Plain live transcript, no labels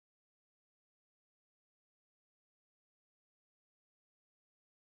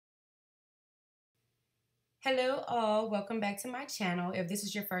Hello all, welcome back to my channel. If this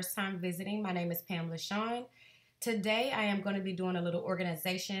is your first time visiting, my name is PamLashawn. Today I am going to be doing a little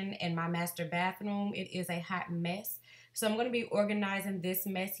organization in my master bathroom. It is a hot mess. So I'm going to be organizing this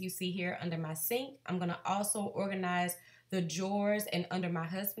mess you see here under my sink. I'm going to also organize the drawers and under my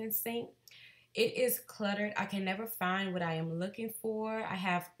husband's sink. It is cluttered. I can never find what I am looking for. I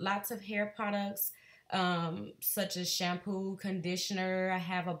have lots of hair products, such as shampoo, conditioner. I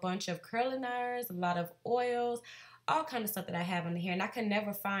have a bunch of curling irons, a lot of oils, all kind of stuff that I have in here, and I can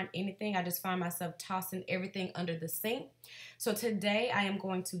never find anything. I just find myself tossing everything under the sink. So today I am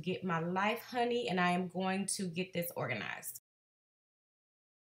going to get my life, honey, and I am going to get this organized.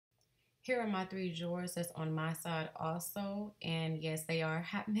 Here are my 3 drawers that's on my side also, and yes, they are a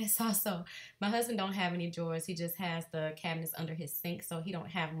hot mess also. My husband don't have any drawers. He just has the cabinets under his sink, so he don't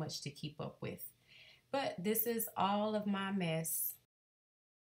have much to keep up with. But this is all of my mess.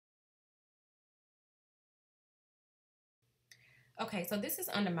 Okay, so this is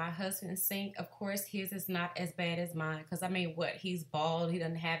under my husband's sink. Of course, his is not as bad as mine because, I mean, what? He's bald. He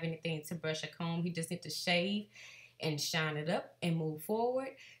doesn't have anything to brush or comb. He just needs to shave and shine it up and move forward.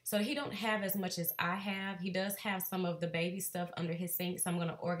 So he don't have as much as I have. He does have some of the baby stuff under his sink, so I'm going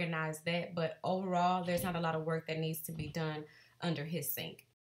to organize that. But overall, there's not a lot of work that needs to be done under his sink.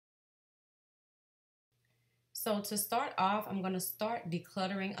 So to start off, I'm going to start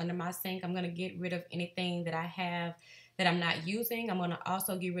decluttering under my sink. I'm going to get rid of anything that I have that I'm not using. I'm going to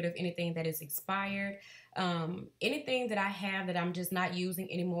also get rid of anything that is expired. Anything that I have that I'm just not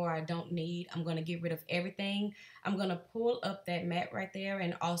using anymore, I don't need, I'm going to get rid of everything. I'm going to pull up that mat right there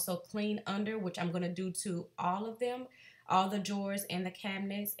and also clean under, which I'm going to do to all of them, all the drawers and the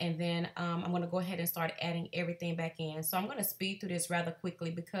cabinets. And then I'm going to go ahead and start adding everything back in. So I'm going to speed through this rather quickly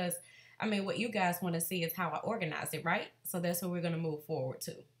because, I mean, what you guys want to see is how I organize it, right? So that's what we're going to move forward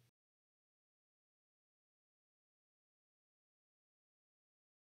to.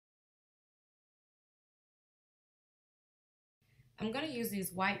 I'm going to use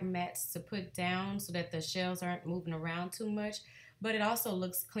these white mats to put down so that the shelves aren't moving around too much, but it also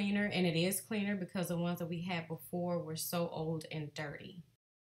looks cleaner, and it is cleaner because the ones that we had before were so old and dirty.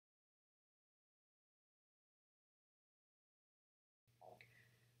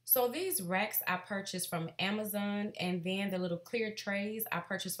 So these racks I purchased from Amazon, and then the little clear trays I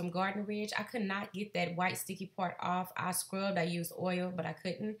purchased from Garden Ridge. I could not get that white sticky part off. I scrubbed, I used oil, but I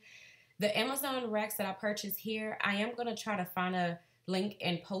couldn't. The Amazon racks that I purchased here, I am going to try to find a link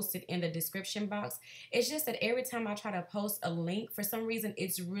and post it in the description box. It's just that every time I try to post a link, for some reason,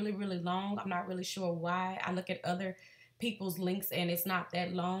 it's really, really long. I'm not really sure why. I look at other people's links and it's not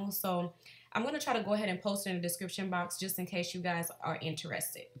that long. So I'm going to try to go ahead and post it in the description box just in case you guys are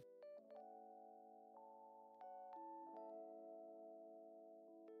interested.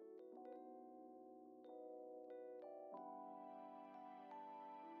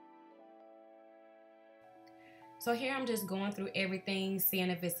 So here I'm just going through everything, seeing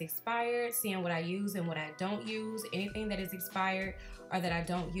if it's expired, seeing what I use and what I don't use. Anything that is expired or that I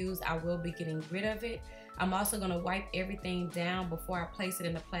don't use, I will be getting rid of it. I'm also going to wipe everything down before I place it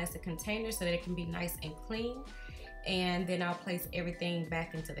in a plastic container so that it can be nice and clean. And then I'll place everything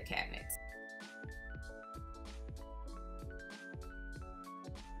back into the cabinets.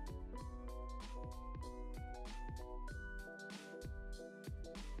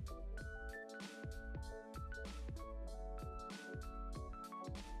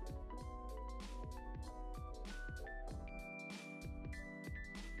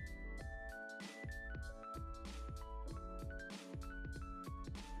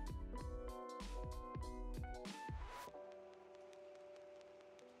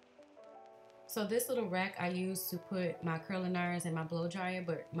 So this little rack I use to put my curling irons and my blow dryer,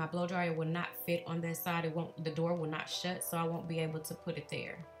 but my blow dryer will not fit on that side. It won't, the door will not shut, so I won't be able to put it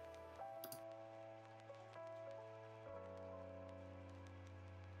there.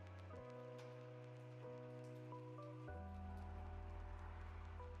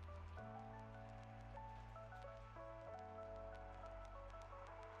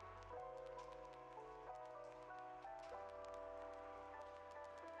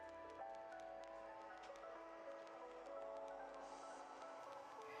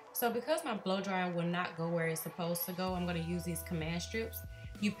 So because my blow dryer will not go where it's supposed to go, I'm going to use these command strips.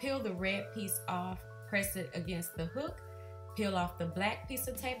 You peel the red piece off, press it against the hook, peel off the black piece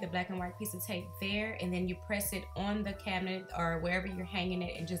of tape, the black and white piece of tape there, and then you press it on the cabinet or wherever you're hanging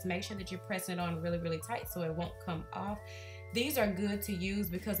it, and just make sure that you're pressing it on really, really tight so it won't come off. These are good to use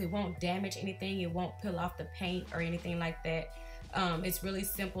because it won't damage anything. It won't peel off the paint or anything like that. It's really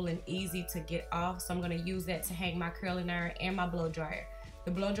simple and easy to get off, so I'm going to use that to hang my curling iron and my blow dryer.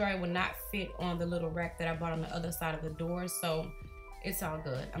 the blow dryer will not fit on the little rack that I bought on the other side of the door, so it's all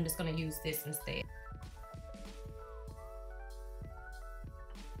good. I'm just gonna use this instead.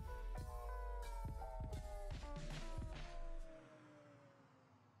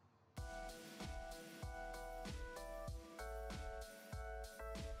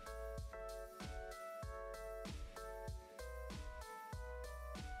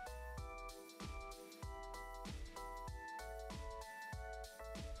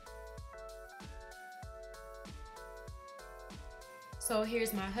 So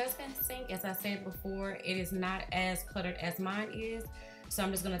here's my husband's sink. As I said before, it is not as cluttered as mine is. So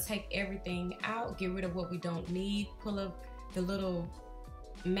I'm just gonna take everything out, get rid of what we don't need, pull up the little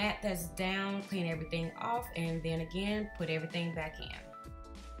mat that's down, clean everything off, and then again, put everything back in.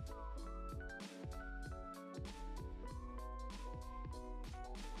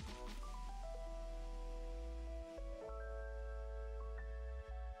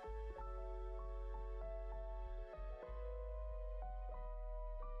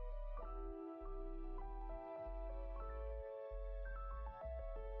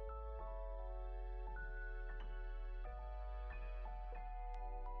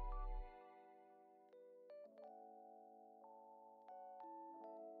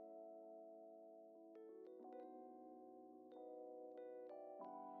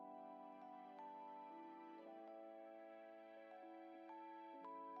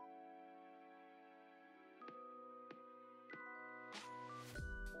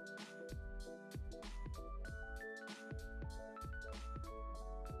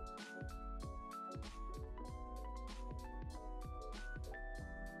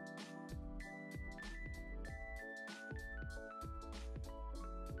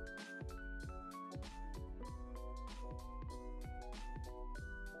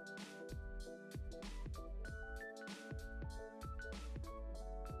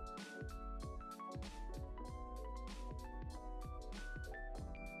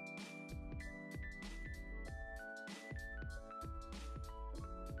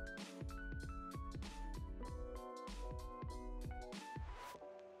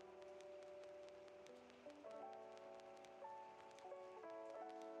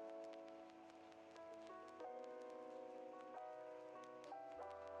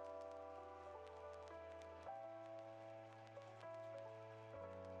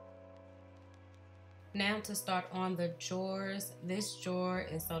 Now to start on the drawers. This drawer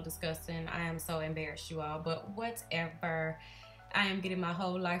is so disgusting. I am so embarrassed, you all, but whatever. I am getting my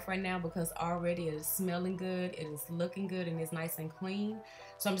whole life right now because already it is smelling good, it is looking good, and it's nice and clean.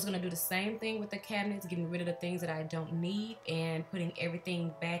 So I'm just gonna do the same thing with the cabinets, getting rid of the things that I don't need and putting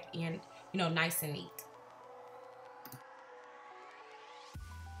everything back in, you know, nice and neat.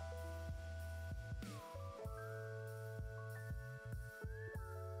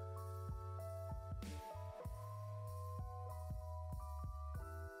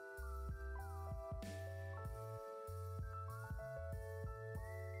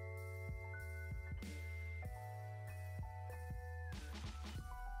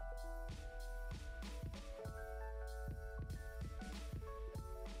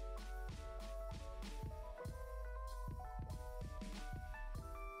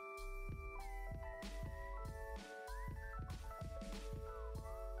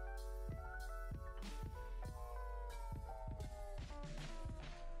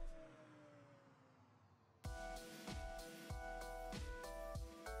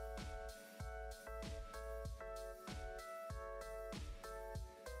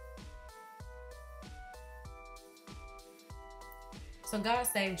 So God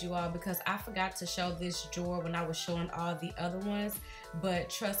saved you all, because I forgot to show this drawer when I was showing all the other ones, but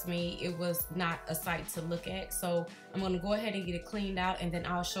trust me, it was not a sight to look at. So I'm gonna go ahead and get it cleaned out, and then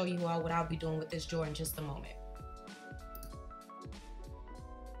I'll show you all what I'll be doing with this drawer in just a moment.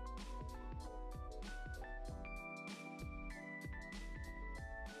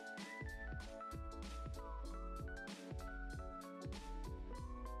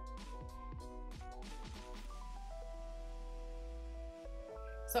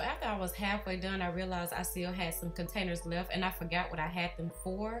 So after I was halfway done, I realized I still had some containers left, and I forgot what I had them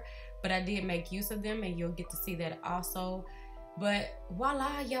for, but I did make use of them, and you'll get to see that also. But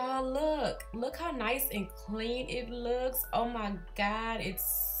voila, y'all, look how nice and clean it looks. Oh my God,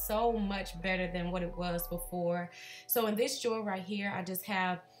 it's so much better than what it was before. So in this drawer right here, I just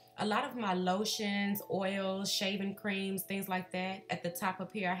have a lot of my lotions, oils, shaving creams, things like that. At the top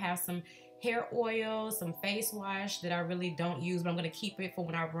up here, I have some hair oil, some face wash that I really don't use, but I'm gonna keep it for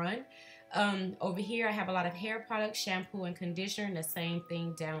when I run. Over here, I have a lot of hair products, shampoo and conditioner, and the same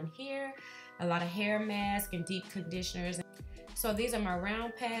thing down here. A lot of hair masks and deep conditioners. So these are my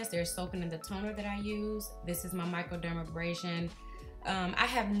round pads. They're soaking in the toner that I use. This is my microdermabrasion. I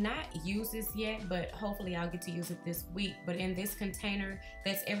have not used this yet, but hopefully I'll get to use it this week. But in this container,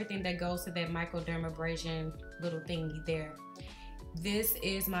 that's everything that goes to that microdermabrasion little thingy there. This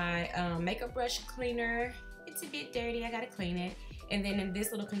is my makeup brush cleaner. It's a bit dirty, I gotta clean it. And then in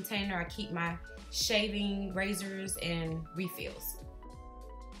this little container, I keep my shaving razors and refills.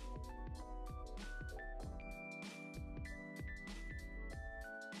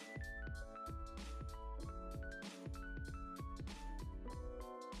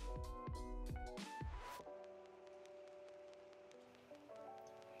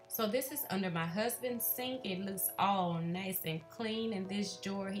 So this is under my husband's sink. It looks all nice and clean. In this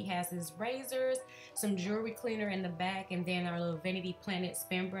drawer, he has his razors, some jewelry cleaner in the back, and then our little Vanity Planet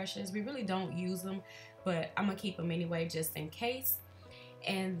spin brushes. We really don't use them, but I'm gonna keep them anyway just in case.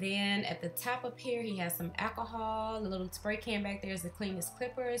 And then at the top up here, he has some alcohol. The little spray can back there is to clean his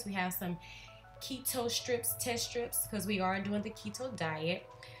clippers. We have some keto strips, test strips, because we are doing the keto diet.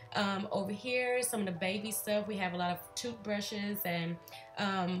 Over here, some of the baby stuff. We have a lot of toothbrushes and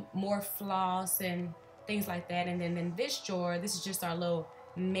more floss and things like that. And then in this drawer, this is just our little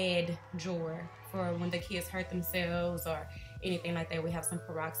med drawer for when the kids hurt themselves or anything like that. We have some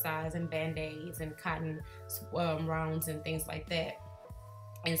peroxides and band-aids and cotton rounds and things like that.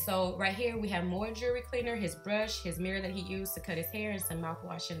 And so right here we have more jewelry cleaner, his brush, his mirror that he used to cut his hair, and some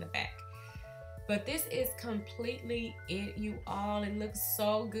mouthwash in the back. But this is completely it, you all. It looks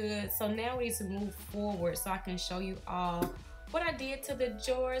so good. So now we need to move forward so I can show you all what I did to the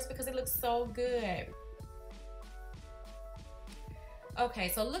drawers because it looks so good. Okay,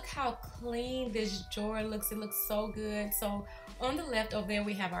 so look how clean this drawer looks. It looks so good. So on the left over there,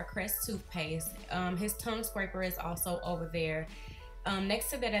 we have our Crest toothpaste. His tongue scraper is also over there. Next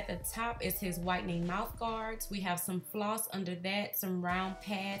to that at the top is his whitening mouth guards. We have some floss under that, some round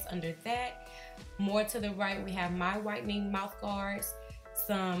pads under that. More to the right, we have my whitening mouth guards,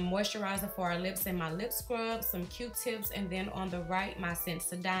 some moisturizer for our lips and my lip scrub, some Q-tips, and then on the right, my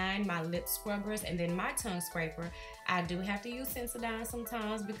Sensodyne, my lip scrubbers, and then my tongue scraper. I do have to use Sensodyne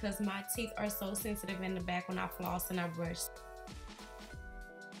sometimes because my teeth are so sensitive in the back when I floss and I brush.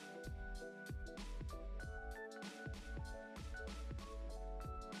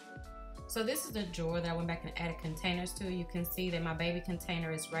 So this is the drawer that I went back and added containers to. You can see that my baby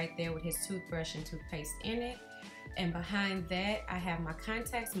container is right there with his toothbrush and toothpaste in it. And behind that, I have my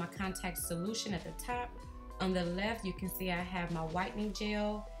contacts, my contact solution at the top. On the left, you can see I have my whitening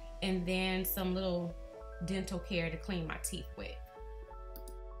gel and then some little dental care to clean my teeth with.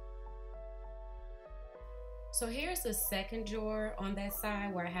 So here's the second drawer on that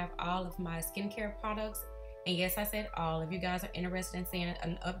side where I have all of my skincare products. And yes, I said all. If you guys are interested in seeing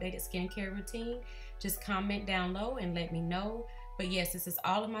an updated skincare routine, just comment down low and let me know. But yes, this is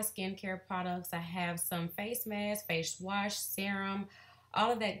all of my skincare products. I have some face masks, face wash, serum,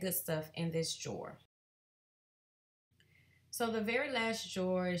 all of that good stuff in this drawer. So the very last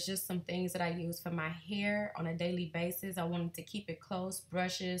drawer is just some things that I use for my hair on a daily basis. I wanted to keep it close: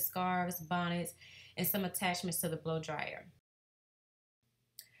 brushes, scarves, bonnets, and some attachments to the blow dryer.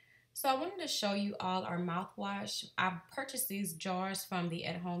 So I wanted to show you all our mouthwash. I purchased these jars from the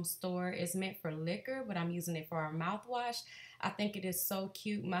at-home store. It's meant for liquor, but I'm using it for our mouthwash. I think it is so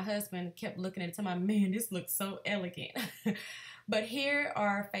cute. My husband kept looking at it and telling me, man, this looks so elegant. But here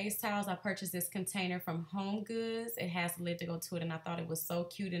are face towels. I purchased this container from Home Goods. It has a lid to go to it, and I thought it was so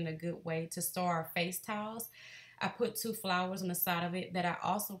cute in a good way to store our face towels. I put 2 flowers on the side of it that I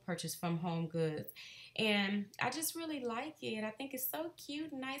also purchased from Home Goods. And I just really like it. I think it's so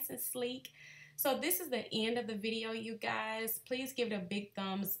cute, nice and sleek. So this is the end of the video, you guys. Please give it a big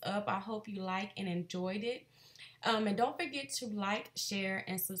thumbs up. I hope you liked and enjoyed it. And don't forget to like, share,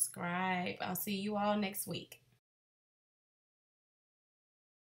 and subscribe. I'll see you all next week.